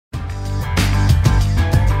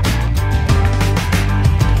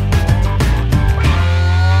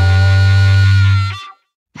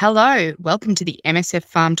Hello, welcome to the MSF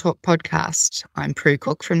Farm Talk podcast. I'm Prue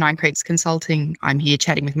Cook from Nine Creeks Consulting. I'm here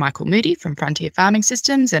chatting with Michael Moody from Frontier Farming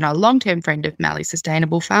Systems and a long-term friend of Mallee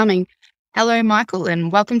Sustainable Farming. Hello, Michael,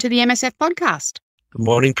 and welcome to the MSF podcast. Good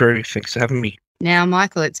morning, Prue. Thanks for having me. Now,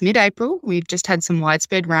 Michael, it's mid-April. We've just had some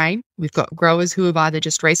widespread rain. We've got growers who have either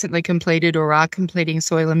just recently completed or are completing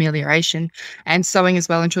soil amelioration, and sowing is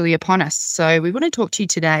well and truly upon us. So we want to talk to you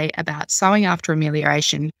today about sowing after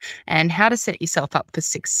amelioration and how to set yourself up for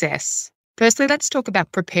success. Firstly, let's talk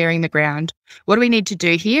about preparing the ground. What do we need to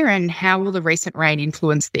do here, and how will the recent rain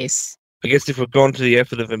influence this? I guess if we've gone to the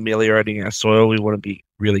effort of ameliorating our soil, we want to be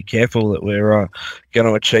really careful that we're going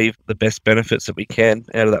to achieve the best benefits that we can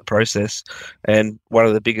out of that process. And one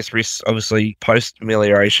of the biggest risks, obviously,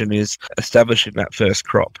 post-amelioration is establishing that first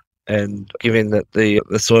crop. And given that the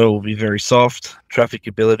soil will be very soft,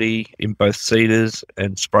 trafficability in both seeders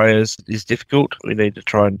and sprayers is difficult. We need to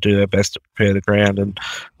try and do our best to prepare the ground. And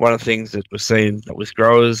one of the things that we've seen with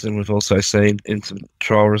growers, and we've also seen in some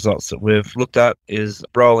trial results that we've looked at, is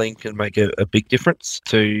rolling can make a big difference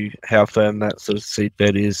to how firm that sort of seed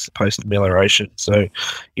bed is post-amelioration. So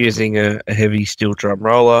using a heavy steel drum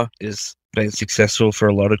roller is been successful for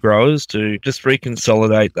a lot of growers to just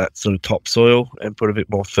reconsolidate that sort of topsoil and put a bit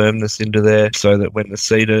more firmness into there so that when the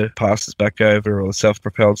seeder passes back over or the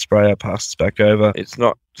self-propelled sprayer passes back over, it's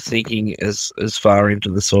not sinking as far into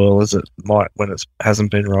the soil as it might when it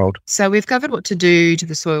hasn't been rolled. So we've covered what to do to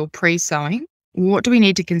the soil pre-sowing. What do we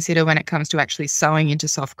need to consider when it comes to actually sowing into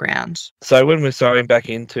soft ground? So when we're sowing back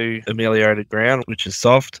into ameliorated ground, which is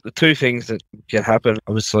soft, the two things that can happen,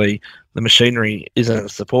 obviously, the machinery isn't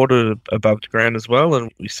supported above the ground as well,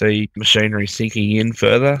 and we see machinery sinking in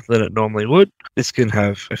further than it normally would. This can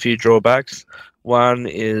have a few drawbacks. One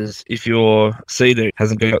is if your seeder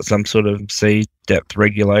hasn't got some sort of seed depth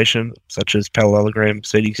regulation, such as parallelogram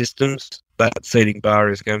seeding systems, that seeding bar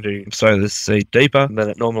is going to sow the seed deeper than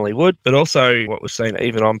it normally would. But also what we've seen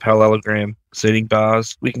even on parallelogram seeding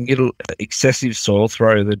bars, we can get excessive soil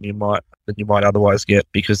throw than you might otherwise get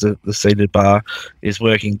because the seeded bar is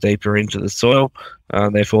working deeper into the soil.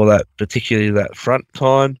 Therefore, that particularly that front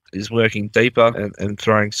tine is working deeper and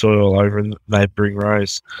throwing soil over in neighbouring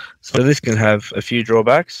rows. So this can have a few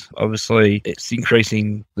drawbacks. Obviously, it's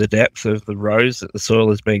increasing the depth of the rows that the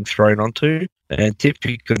soil is being thrown onto. And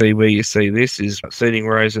typically where you see this is seeding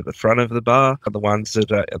rows at the front of the bar are the ones that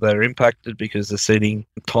are impacted because the seeding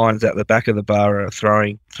tines at the back of the bar are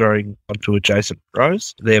throwing onto adjacent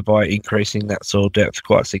rows, thereby increasing that soil depth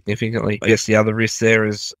quite significantly. I guess the other risk there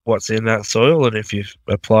is what's in that soil, and if you've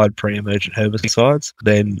applied pre-emergent herbicides,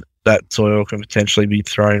 then that soil can potentially be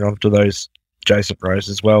thrown onto those adjacent rows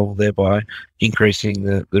as well, thereby increasing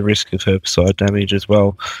the risk of herbicide damage as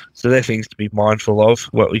well. So they're things to be mindful of,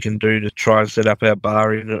 what we can do to try and set up our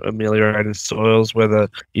bar in ameliorated soils, whether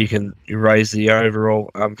you can raise the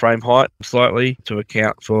overall frame height slightly to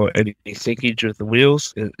account for any sinkage of the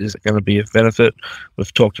wheels is going to be of benefit.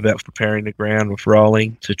 We've talked about preparing the ground with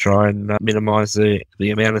rolling to try and minimise the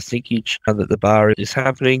amount of sinkage that the bar is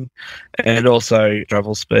happening, and also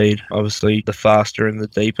travel speed. Obviously, the faster and the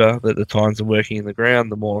deeper that the tines are working in the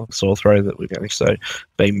ground, the more soil throw that we're going. So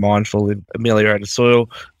being mindful in ameliorated soil,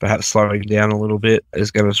 perhaps slowing down a little bit,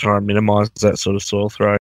 is going to try and minimise that sort of soil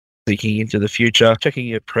throw. Thinking into the future, checking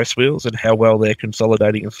your press wheels and how well they're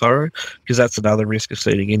consolidating a furrow, because that's another risk of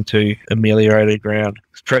seeding into ameliorated ground.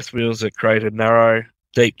 Press wheels that create a narrow,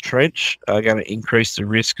 deep trench are going to increase the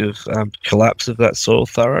risk of collapse of that soil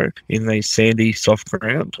furrow in the sandy, soft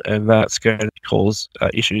ground, and that's going to cause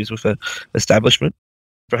issues with establishment.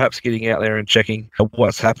 Perhaps getting out there and checking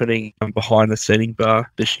what's happening behind the seeding bar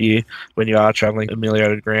this year when you are travelling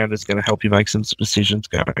ameliorated ground is going to help you make some decisions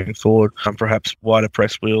going forward. Perhaps wider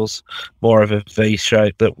press wheels, more of a V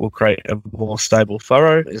shape that will create a more stable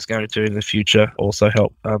furrow is going to in the future also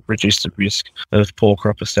help reduce the risk of poor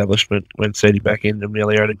crop establishment when seeding back in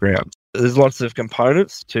ameliorated ground. There's lots of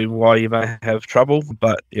components to why you may have trouble,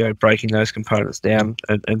 but breaking those components down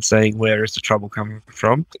and seeing where is the trouble coming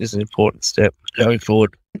from is an important step going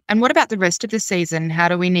forward. And what about the rest of the season? How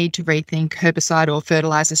do we need to rethink herbicide or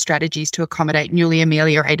fertiliser strategies to accommodate newly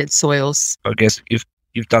ameliorated soils? I guess if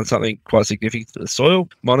you've done something quite significant to the soil,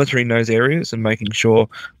 monitoring those areas and making sure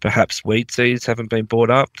perhaps weed seeds haven't been brought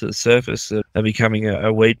up to the surface that are becoming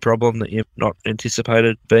a weed problem that you've not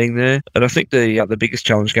anticipated being there. And I think the biggest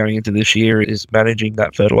challenge going into this year is managing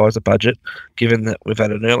that fertiliser budget, given that we've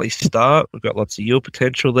had an early start, we've got lots of yield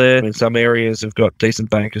potential there. In some areas, we've got decent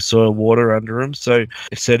bank of soil water under them. So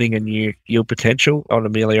setting a new yield potential on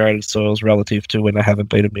ameliorated soils relative to when they haven't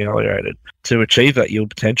been ameliorated. To achieve that yield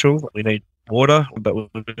potential, we need water, but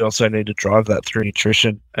we also need to drive that through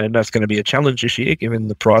nutrition. And that's going to be a challenge this year given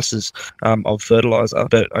the prices of fertilizer.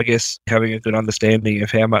 But I guess having a good understanding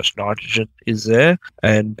of how much nitrogen is there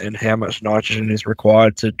and how much nitrogen is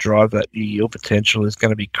required to drive that yield potential is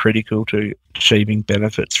going to be critical to achieving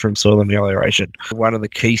benefits from soil amelioration. One of the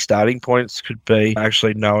key starting points could be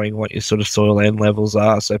actually knowing what your sort of soil N levels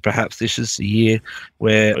are. So perhaps this is the year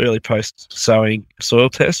where early post-sowing soil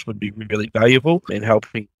tests would be really valuable in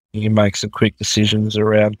helping you make some quick decisions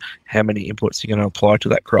around how many inputs you're going to apply to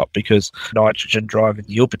that crop, because nitrogen driving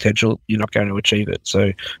yield potential, you're not going to achieve it.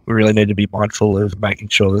 So we really need to be mindful of making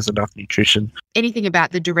sure there's enough nutrition. Anything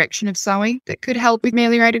about the direction of sowing that could help with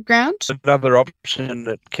ameliorated ground? Another option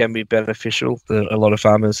that can be beneficial that a lot of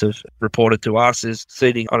farmers have reported to us is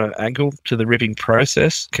seeding on an angle to the ripping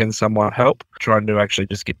process can somewhat help, trying to actually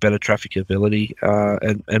just get better trafficability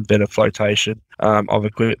and better flotation of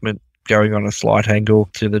equipment going on a slight angle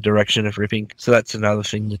to the direction of ripping. So that's another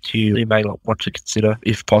thing that you may want to consider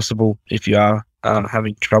if possible, if you are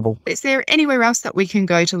having trouble. Is there anywhere else that we can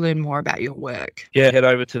go to learn more about your work? Yeah, head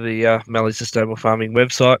over to the Mallee Sustainable Farming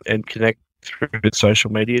website and connect through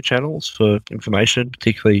social media channels for information.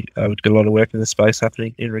 Particularly, we've got a lot of work in the space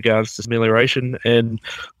happening in regards to amelioration, and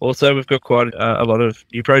also we've got quite a lot of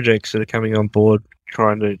new projects that are coming on board,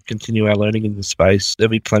 trying to continue our learning in the space. There'll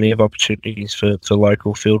be plenty of opportunities for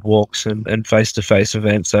local field walks and face-to-face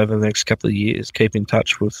events over the next couple of years. Keep in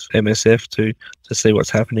touch with MSF to see what's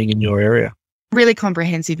happening in your area. Really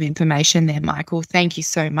comprehensive information there, Michael. Thank you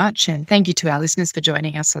so much. And thank you to our listeners for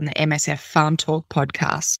joining us on the MSF Farm Talk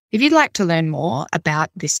podcast. If you'd like to learn more about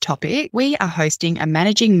this topic, we are hosting a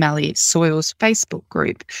Managing Mallee Soils Facebook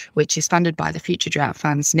group, which is funded by the Future Drought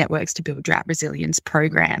Fund's Networks to Build Drought Resilience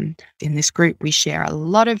program. In this group, we share a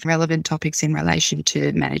lot of relevant topics in relation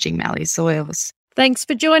to managing mallee soils. Thanks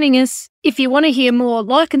for joining us. If you want to hear more,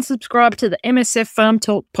 like and subscribe to the MSF Farm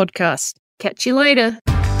Talk podcast. Catch you later.